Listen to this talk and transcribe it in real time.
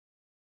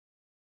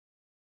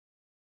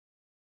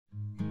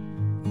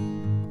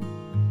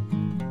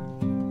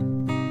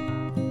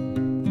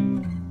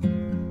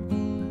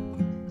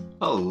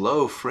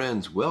Hello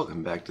friends,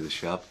 welcome back to the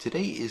shop.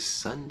 Today is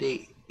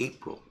Sunday,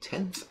 April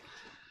 10th.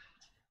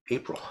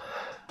 April.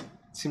 It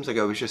seems like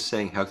I was just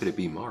saying how could it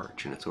be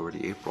March and it's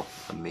already April.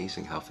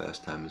 Amazing how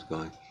fast time is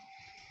going.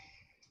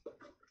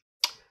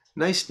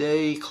 Nice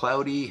day,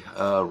 cloudy.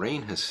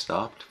 Rain has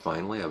stopped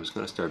finally. I was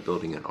going to start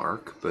building an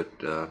ark, but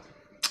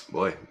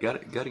boy,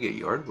 got to get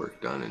yard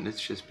work done, and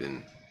it's just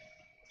been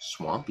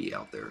swampy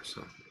out there.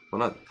 So, well,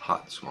 not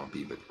hot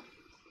swampy, but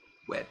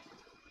wet.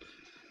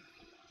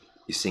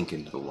 You sink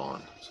into the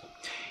lawn. So,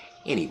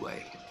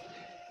 anyway,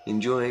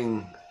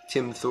 enjoying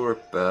Tim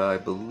Thorpe. I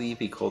believe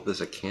he called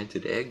this a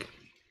canted egg.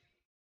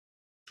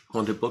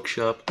 Haunted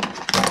bookshop.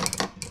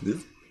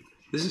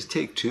 This is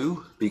take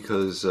two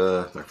because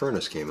my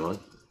furnace came on.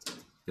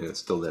 And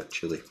it's still that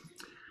chilly.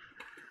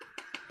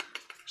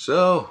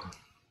 So,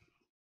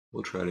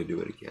 we'll try to do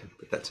it again,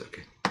 but that's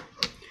okay.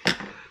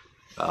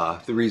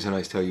 The reason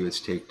I tell you it's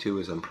take two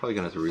is I'm probably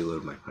going to have to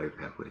reload my pipe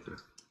halfway through.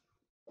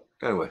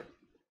 Anyway.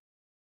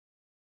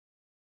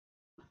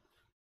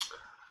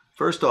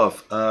 First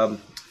off,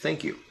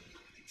 thank you.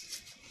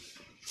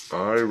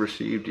 I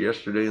received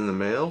yesterday in the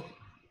mail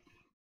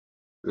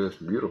this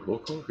beautiful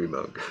coffee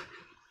mug.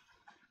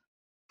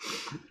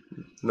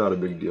 Not a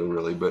big deal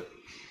really, but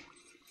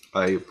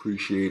I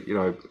appreciate,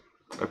 I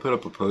put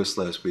up a post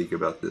last week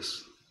about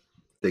this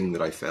thing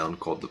that I found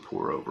called the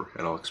pour over,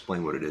 and I'll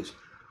explain what it is.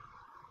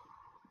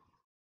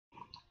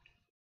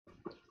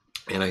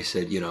 And I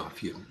said,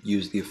 if you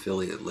use the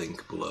affiliate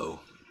link below,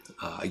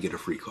 I get a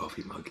free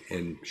coffee mug.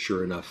 And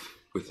sure enough,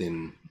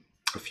 within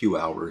a few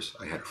hours,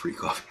 I had a free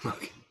coffee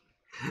mug.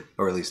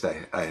 Or at least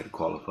I had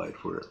qualified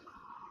for it.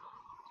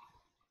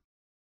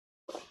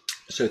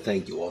 So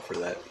thank you all for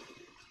that.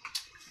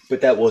 But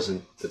that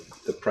wasn't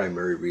the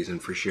primary reason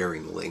for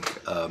sharing the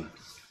link.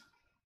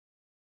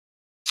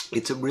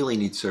 It's a really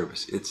neat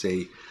service. It's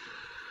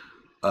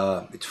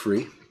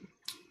free.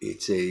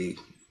 It's a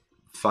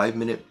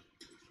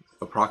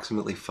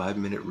approximately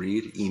 5-minute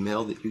read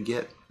email that you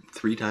get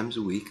 3 times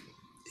a week.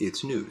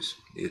 It's news.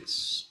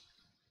 It's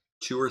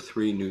 2 or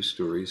 3 news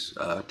stories,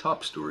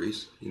 top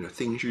stories,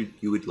 things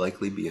you would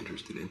likely be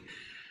interested in,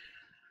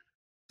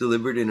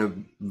 delivered in a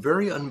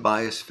very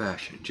unbiased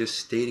fashion, just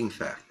stating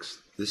facts.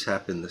 This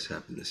happened, this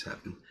happened, this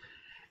happened.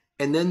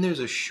 And then there's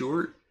a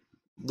short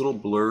little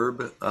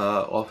blurb,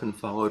 often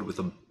followed with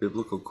a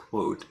biblical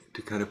quote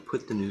to kind of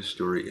put the news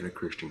story in a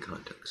Christian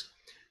context.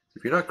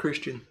 If you're not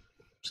Christian,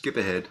 skip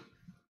ahead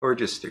or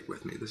just stick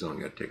with me. This is only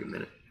going to take a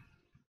minute.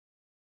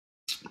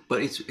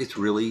 But it's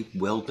really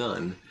well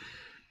done.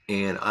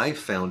 And I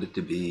found it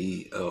to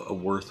be a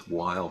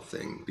worthwhile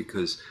thing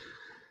because,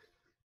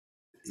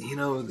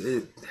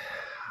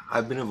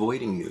 I've been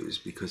avoiding news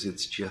because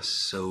it's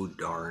just so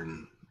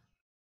darn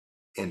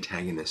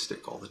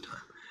antagonistic all the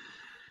time.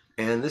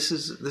 And this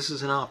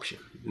is an option.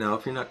 Now,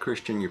 if you're not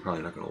Christian, you're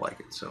probably not going to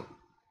like it. So,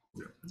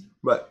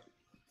 but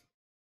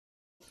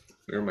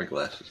where are my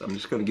glasses? I'm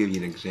just going to give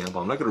you an example.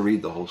 I'm not going to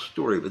read the whole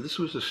story, but this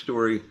was a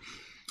story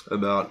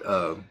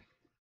about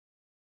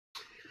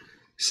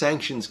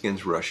sanctions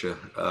against Russia,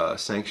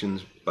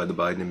 sanctions by the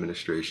Biden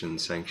administration,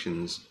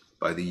 sanctions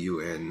by the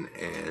UN,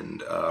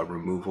 and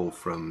removal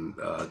from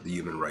the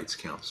Human Rights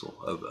Council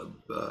of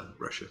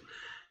Russia,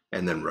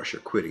 and then Russia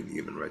quitting the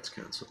Human Rights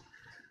Council.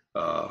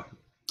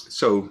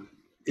 So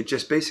it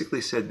just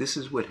basically said, this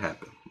is what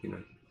happened,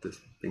 this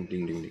ding,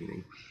 ding, ding, ding,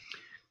 ding.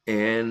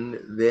 And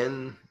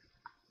then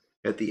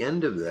at the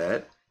end of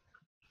that,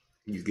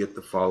 you get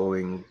the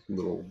following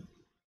little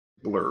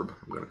blurb,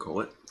 I'm going to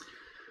call it.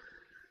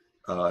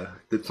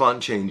 The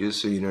font changes,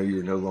 so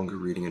you're no longer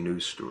reading a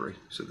news story.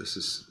 So this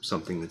is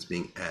something that's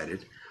being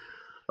added.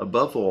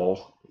 Above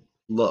all,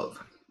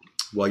 love.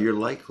 While you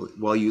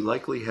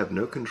likely have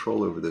no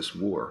control over this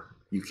war,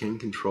 you can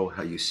control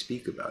how you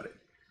speak about it.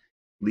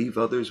 Leave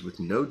others with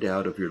no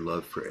doubt of your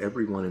love for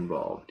everyone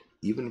involved,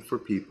 even for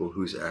people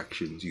whose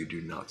actions you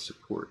do not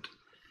support.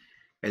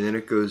 And then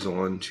it goes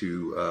on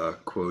to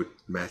quote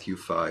Matthew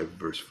 5,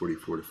 verse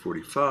 44 to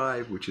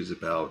 45, which is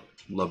about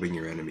loving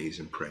your enemies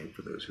and praying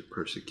for those who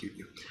persecute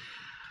you.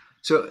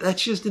 So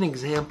that's just an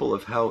example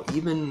of how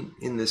even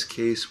in this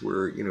case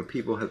where,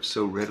 people have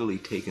so readily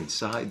taken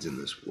sides in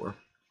this war,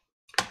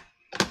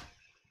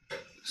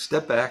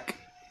 step back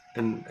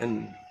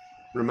and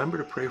remember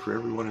to pray for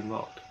everyone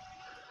involved.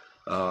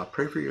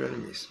 Pray for your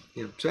enemies.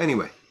 So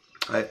anyway,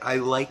 I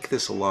like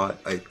this a lot.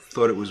 I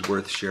thought it was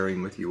worth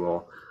sharing with you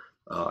all.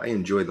 I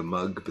enjoy the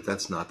mug, but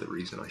that's not the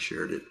reason I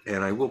shared it.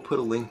 And I will put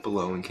a link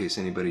below in case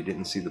anybody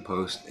didn't see the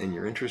post and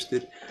you're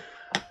interested.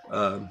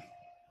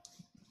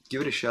 Give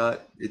it a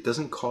shot. It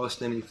doesn't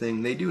cost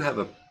anything. They do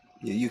have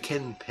you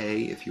can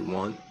pay if you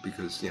want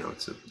because,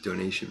 it's a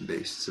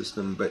donation-based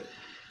system, but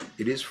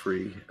it is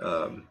free.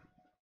 And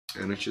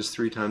it's just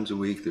 3 times a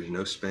week. There's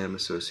no spam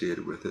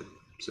associated with it.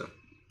 So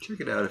check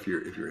it out if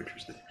you're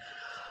interested.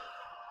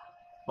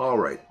 All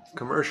right,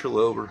 commercial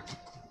over.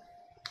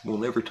 We'll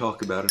never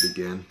talk about it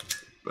again,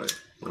 but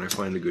when I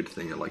find a good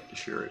thing, I like to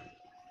share it.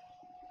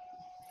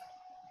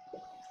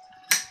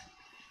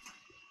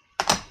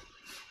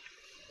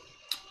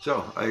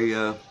 So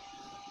I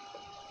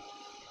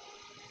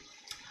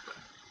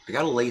I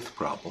got a lathe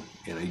problem,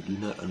 and I do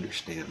not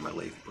understand my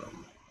lathe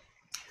problem.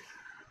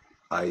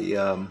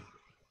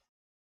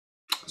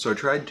 So I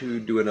tried to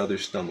do another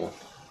stumble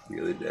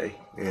the other day,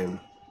 and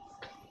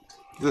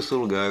this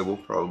little guy will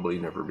probably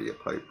never be a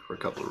pipe for a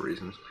couple of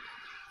reasons.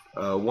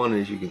 One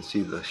is you can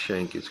see the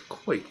shank is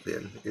quite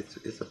thin.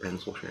 It's a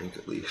pencil shank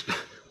at least,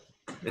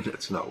 and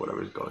that's not what I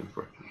was going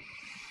for.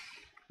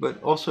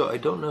 But also, I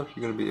don't know if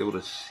you're going to be able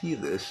to see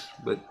this,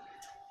 but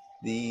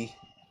the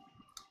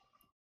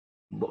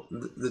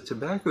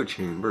tobacco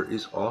chamber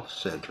is off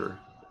center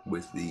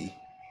with the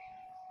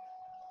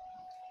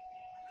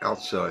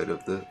outside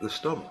of the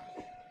stumble,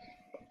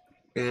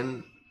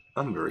 and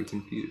I'm very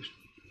confused.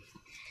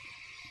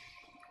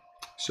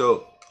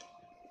 So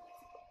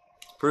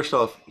first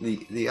off,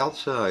 the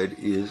outside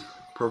is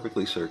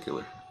perfectly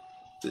circular.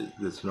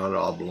 It's not an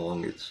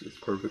oblong. It's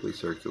perfectly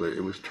circular.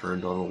 It was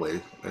turned on a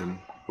lathe, and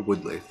a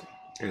wood lathe,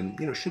 and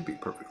should be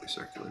perfectly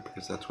circular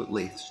because that's what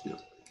lathes do.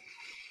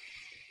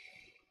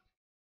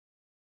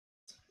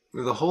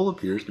 The hole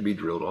appears to be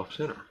drilled off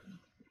center.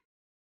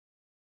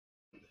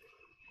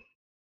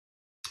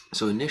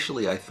 So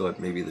initially I thought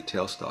maybe the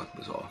tailstock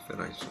was off,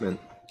 and I spent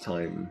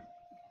time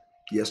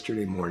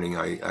yesterday morning.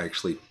 I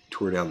actually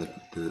tore down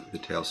the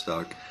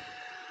tailstock,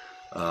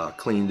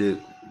 cleaned it,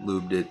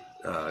 lubed it,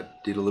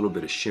 did a little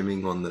bit of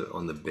shimming on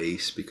the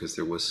base because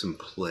there was some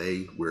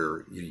play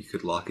where you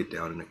could lock it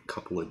down in a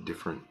couple of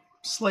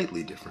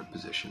slightly different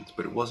positions,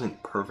 but it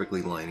wasn't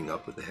perfectly lining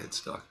up with the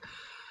headstock.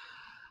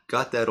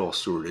 Got that all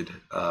sorted.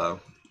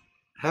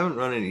 Haven't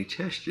run any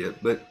tests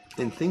yet, but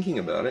in thinking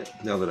about it,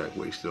 now that I've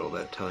wasted all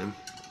that time,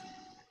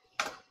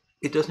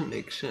 it doesn't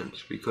make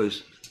sense,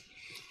 because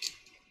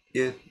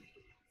if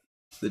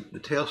the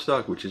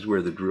tailstock, which is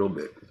where the drill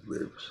bit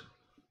lives,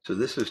 so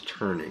this is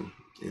turning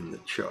in the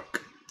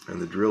chuck,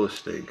 and the drill is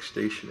staying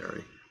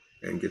stationary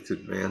and gets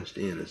advanced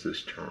in as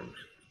this turns.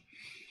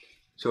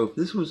 So if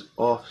this was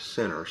off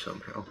center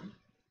somehow,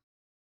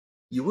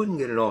 you wouldn't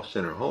get an off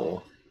center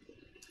hole,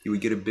 you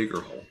would get a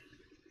bigger hole,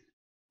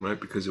 right?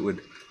 Because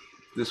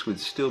this would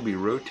still be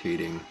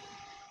rotating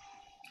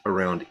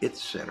around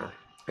its center,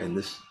 and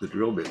the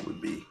drill bit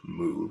would be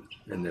moved,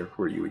 and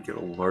therefore you would get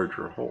a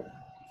larger hole.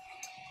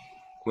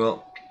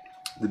 Well,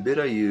 the bit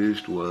I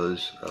used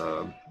was,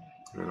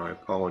 and I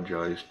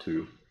apologize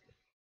to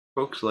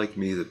folks like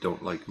me that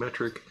don't like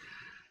metric,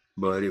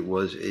 but it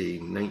was a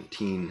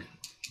 19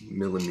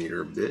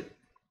 millimeter bit.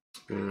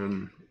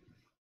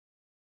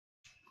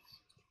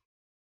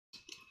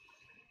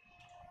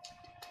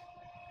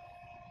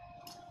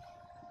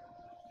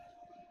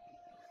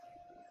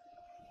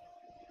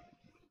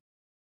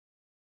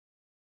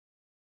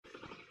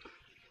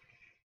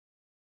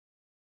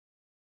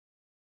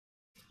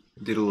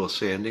 Did a little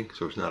sanding,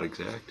 so it's not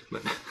exact,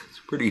 but it's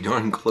pretty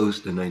darn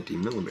close to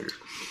 19 millimeters.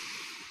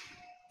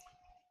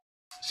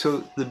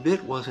 So the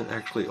bit wasn't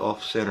actually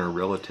off center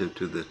relative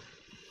to the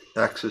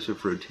axis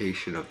of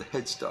rotation of the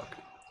headstock.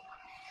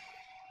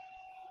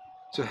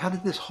 So how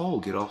did this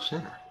hole get off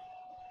center?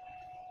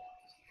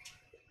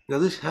 Now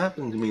this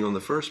happened to me on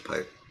the first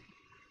pipe,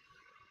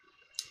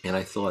 and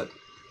I thought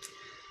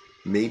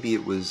maybe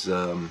it was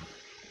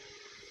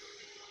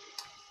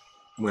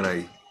when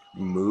I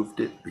moved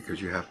it, because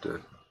you have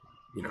to,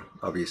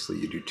 obviously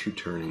you do two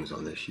turnings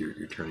on this. You're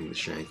turning the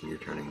shank and you're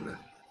turning the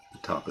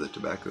top of the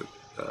tobacco,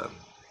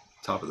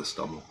 top of the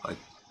stumble.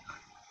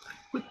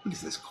 What is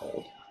this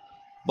called?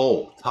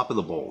 Bowl, top of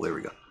the bowl, there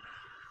we go.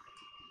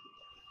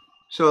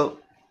 So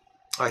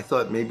I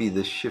thought maybe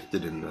this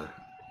shifted in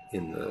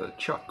the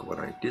chuck when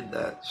I did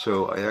that.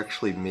 So I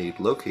actually made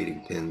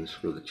locating pins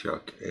for the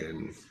chuck,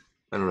 and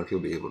I don't know if you'll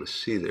be able to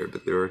see there,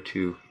 but there are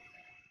two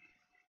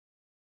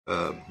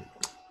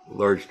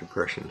large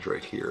depressions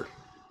right here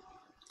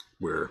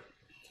where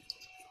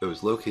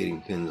those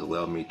locating pins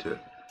allowed me to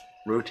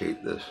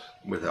rotate this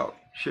without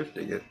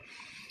shifting it.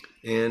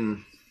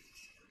 And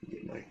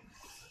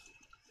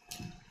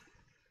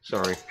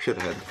sorry, should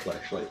have had the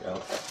flashlight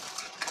out.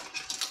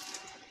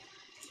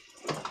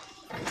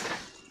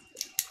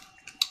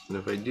 And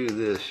if I do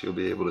this, you'll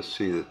be able to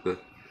see that the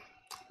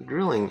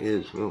drilling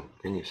is, oh,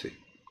 can you see?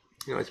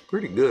 It's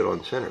pretty good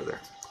on center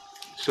there.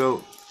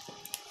 So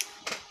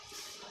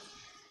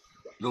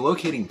the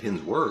locating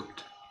pins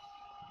worked.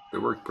 They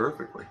worked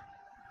perfectly.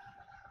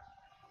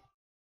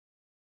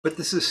 But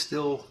this is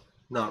still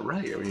not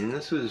right. I mean,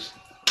 this is,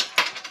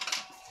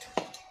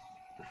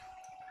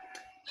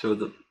 so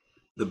the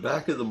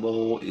back of the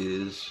bowl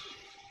is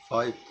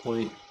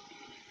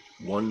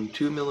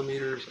 5.12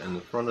 millimeters, and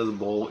the front of the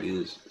bowl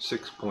is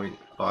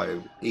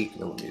 6.58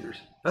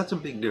 millimeters. That's a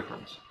big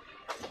difference,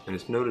 and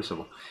it's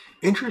noticeable.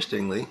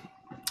 Interestingly,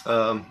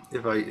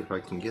 if I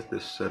can get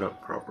this set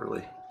up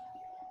properly,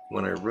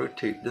 when I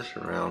rotate this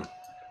around,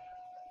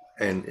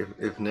 and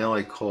if now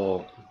I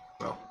call,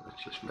 well,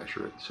 let's just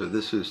measure it. So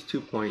this is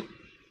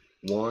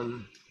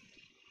 2.1.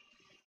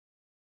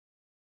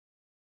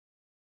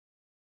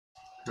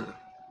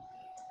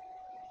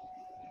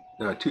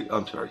 No,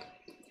 I'm sorry.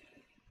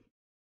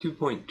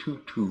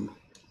 2.22.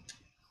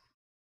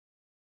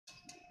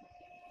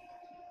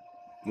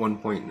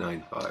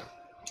 1.95.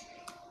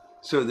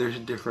 So there's a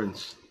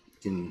difference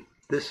in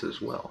this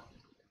as well.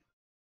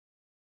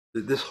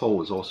 This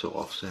hole is also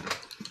off center.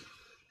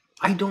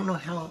 I don't know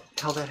how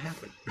that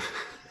happened.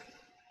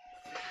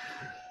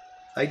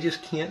 I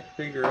just can't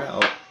figure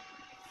out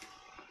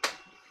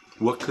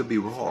what could be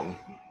wrong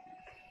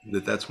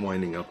that's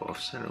winding up off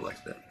center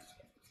like that.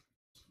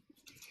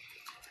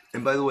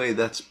 And by the way,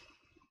 that's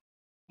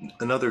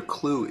another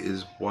clue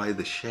is why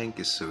the shank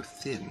is so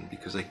thin,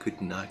 because I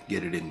could not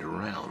get it into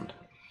round,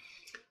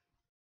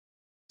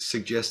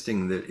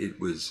 suggesting that it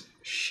was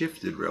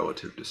shifted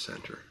relative to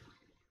center.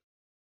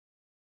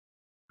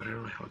 But I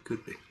don't know how it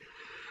could be.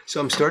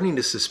 So I'm starting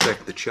to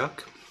suspect the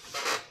chuck.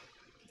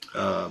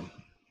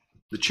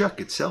 The chuck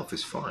itself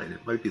is fine.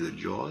 It might be the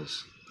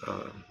jaws.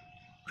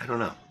 I don't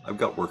know. I've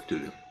got work to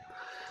do.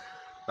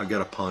 I've got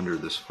to ponder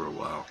this for a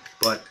while.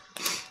 But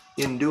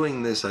in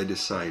doing this, I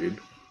decided,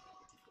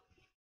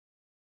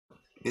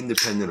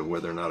 independent of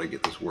whether or not I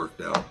get this worked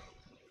out,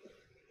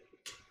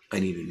 I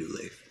need a new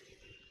lathe.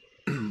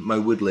 My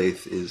wood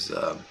lathe is,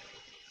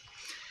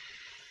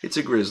 it's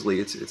a Grizzly.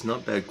 It's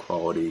not bad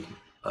quality.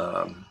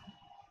 It's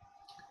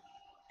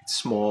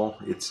small.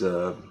 It's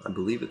I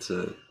believe it's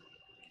a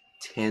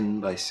 10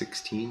 by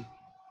 16.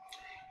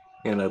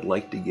 And I'd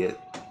like to get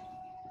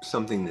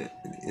something that,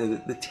 you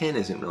know, the 10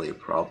 isn't really a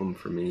problem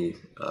for me.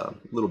 A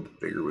little bit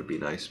bigger would be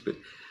nice, but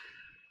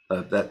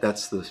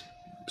that's the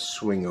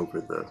swing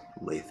over the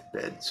lathe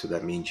bed. So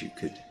that means you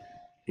could,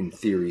 in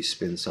theory,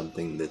 spin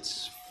something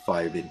that's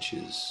 5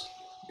 inches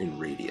in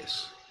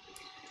radius,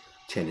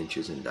 10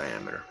 inches in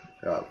diameter.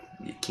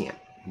 You can't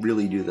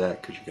really do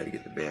that because you got to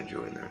get the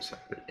banjo in there and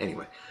stuff. But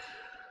anyway,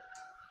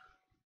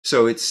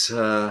 so it's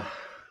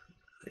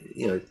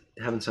you know,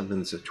 having something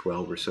that's a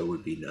 12 or so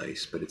would be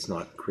nice, but it's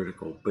not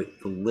critical. But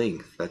the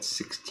length, that's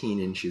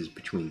 16 inches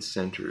between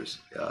centers,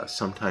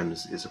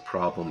 sometimes is a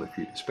problem if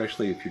you,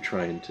 especially if you're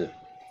trying to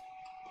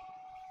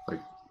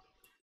like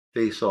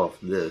face off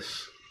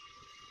this,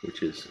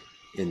 which is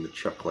in the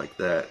chuck like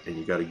that, and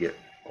you got to get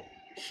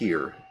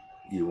here.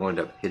 You wind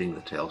up hitting the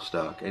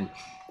tailstock, and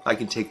I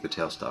can take the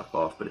tailstock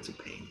off, but it's a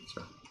pain.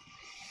 So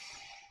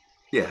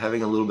yeah,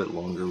 having a little bit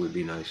longer would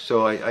be nice.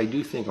 So I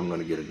do think I'm going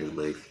to get a new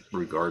lathe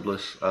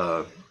regardless.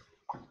 The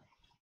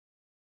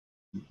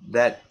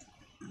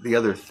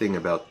other thing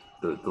about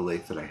the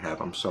lathe that I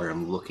have, I'm sorry,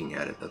 I'm looking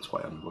at it. That's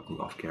why I'm looking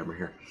off camera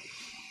here.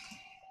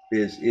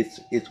 Is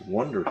it's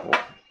wonderful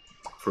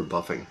for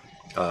buffing.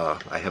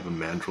 I have a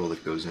mandrel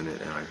that goes in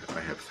it, and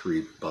I have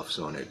 3 buffs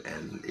on it,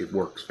 and it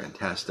works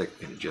fantastic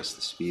and adjusts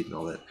the speed and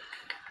all that.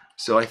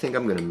 So I think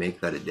I'm going to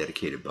make that a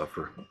dedicated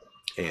buffer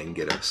and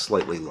get a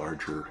slightly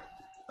larger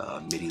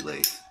MIDI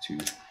lathe to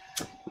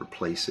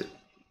replace it.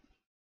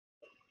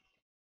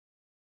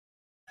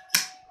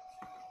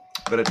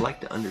 But I'd like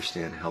to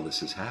understand how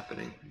this is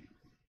happening,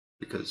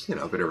 because, you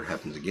know, if it ever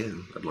happens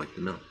again, I'd like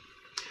to know.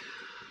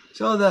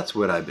 So that's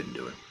what I've been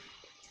doing.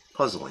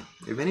 Puzzling.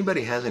 If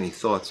anybody has any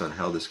thoughts on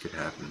how this could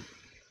happen,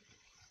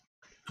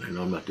 I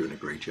know I'm not doing a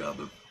great job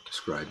of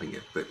describing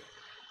it, but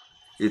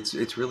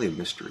it's really a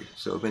mystery.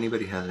 So if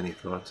anybody has any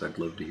thoughts, I'd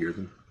love to hear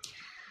them.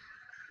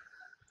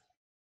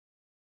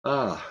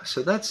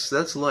 So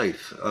that's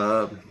life.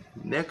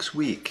 Next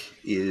week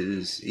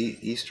is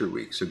Easter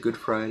week, so Good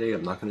Friday.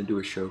 I'm not going to do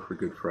a show for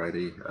Good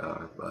Friday,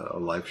 a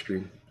live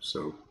stream.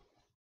 So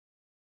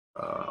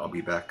I'll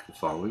be back the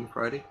following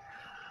Friday.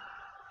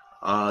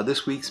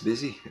 This week's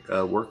busy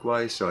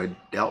work-wise, so I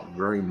doubt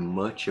very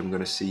much I'm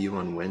going to see you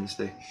on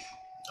Wednesday.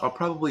 I'll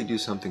probably do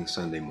something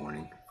Sunday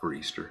morning for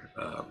Easter.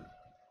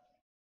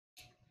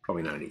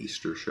 Probably not an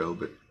Easter show,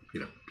 but, you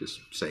know, just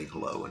saying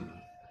hello and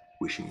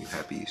wishing you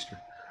happy Easter.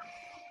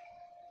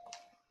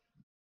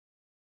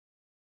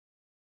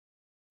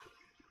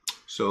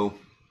 So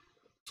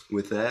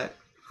with that,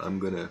 I'm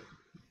going to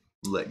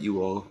let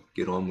you all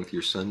get on with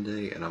your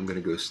Sunday, and I'm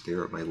going to go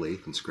stare at my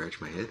lathe and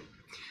scratch my head.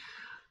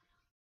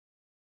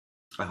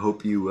 I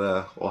hope you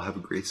all have a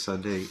great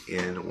Sunday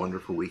and a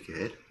wonderful week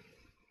ahead.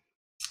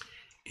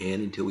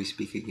 And until we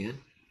speak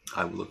again,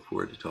 I will look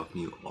forward to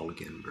talking to you all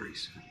again very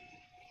soon.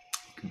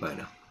 Goodbye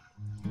now.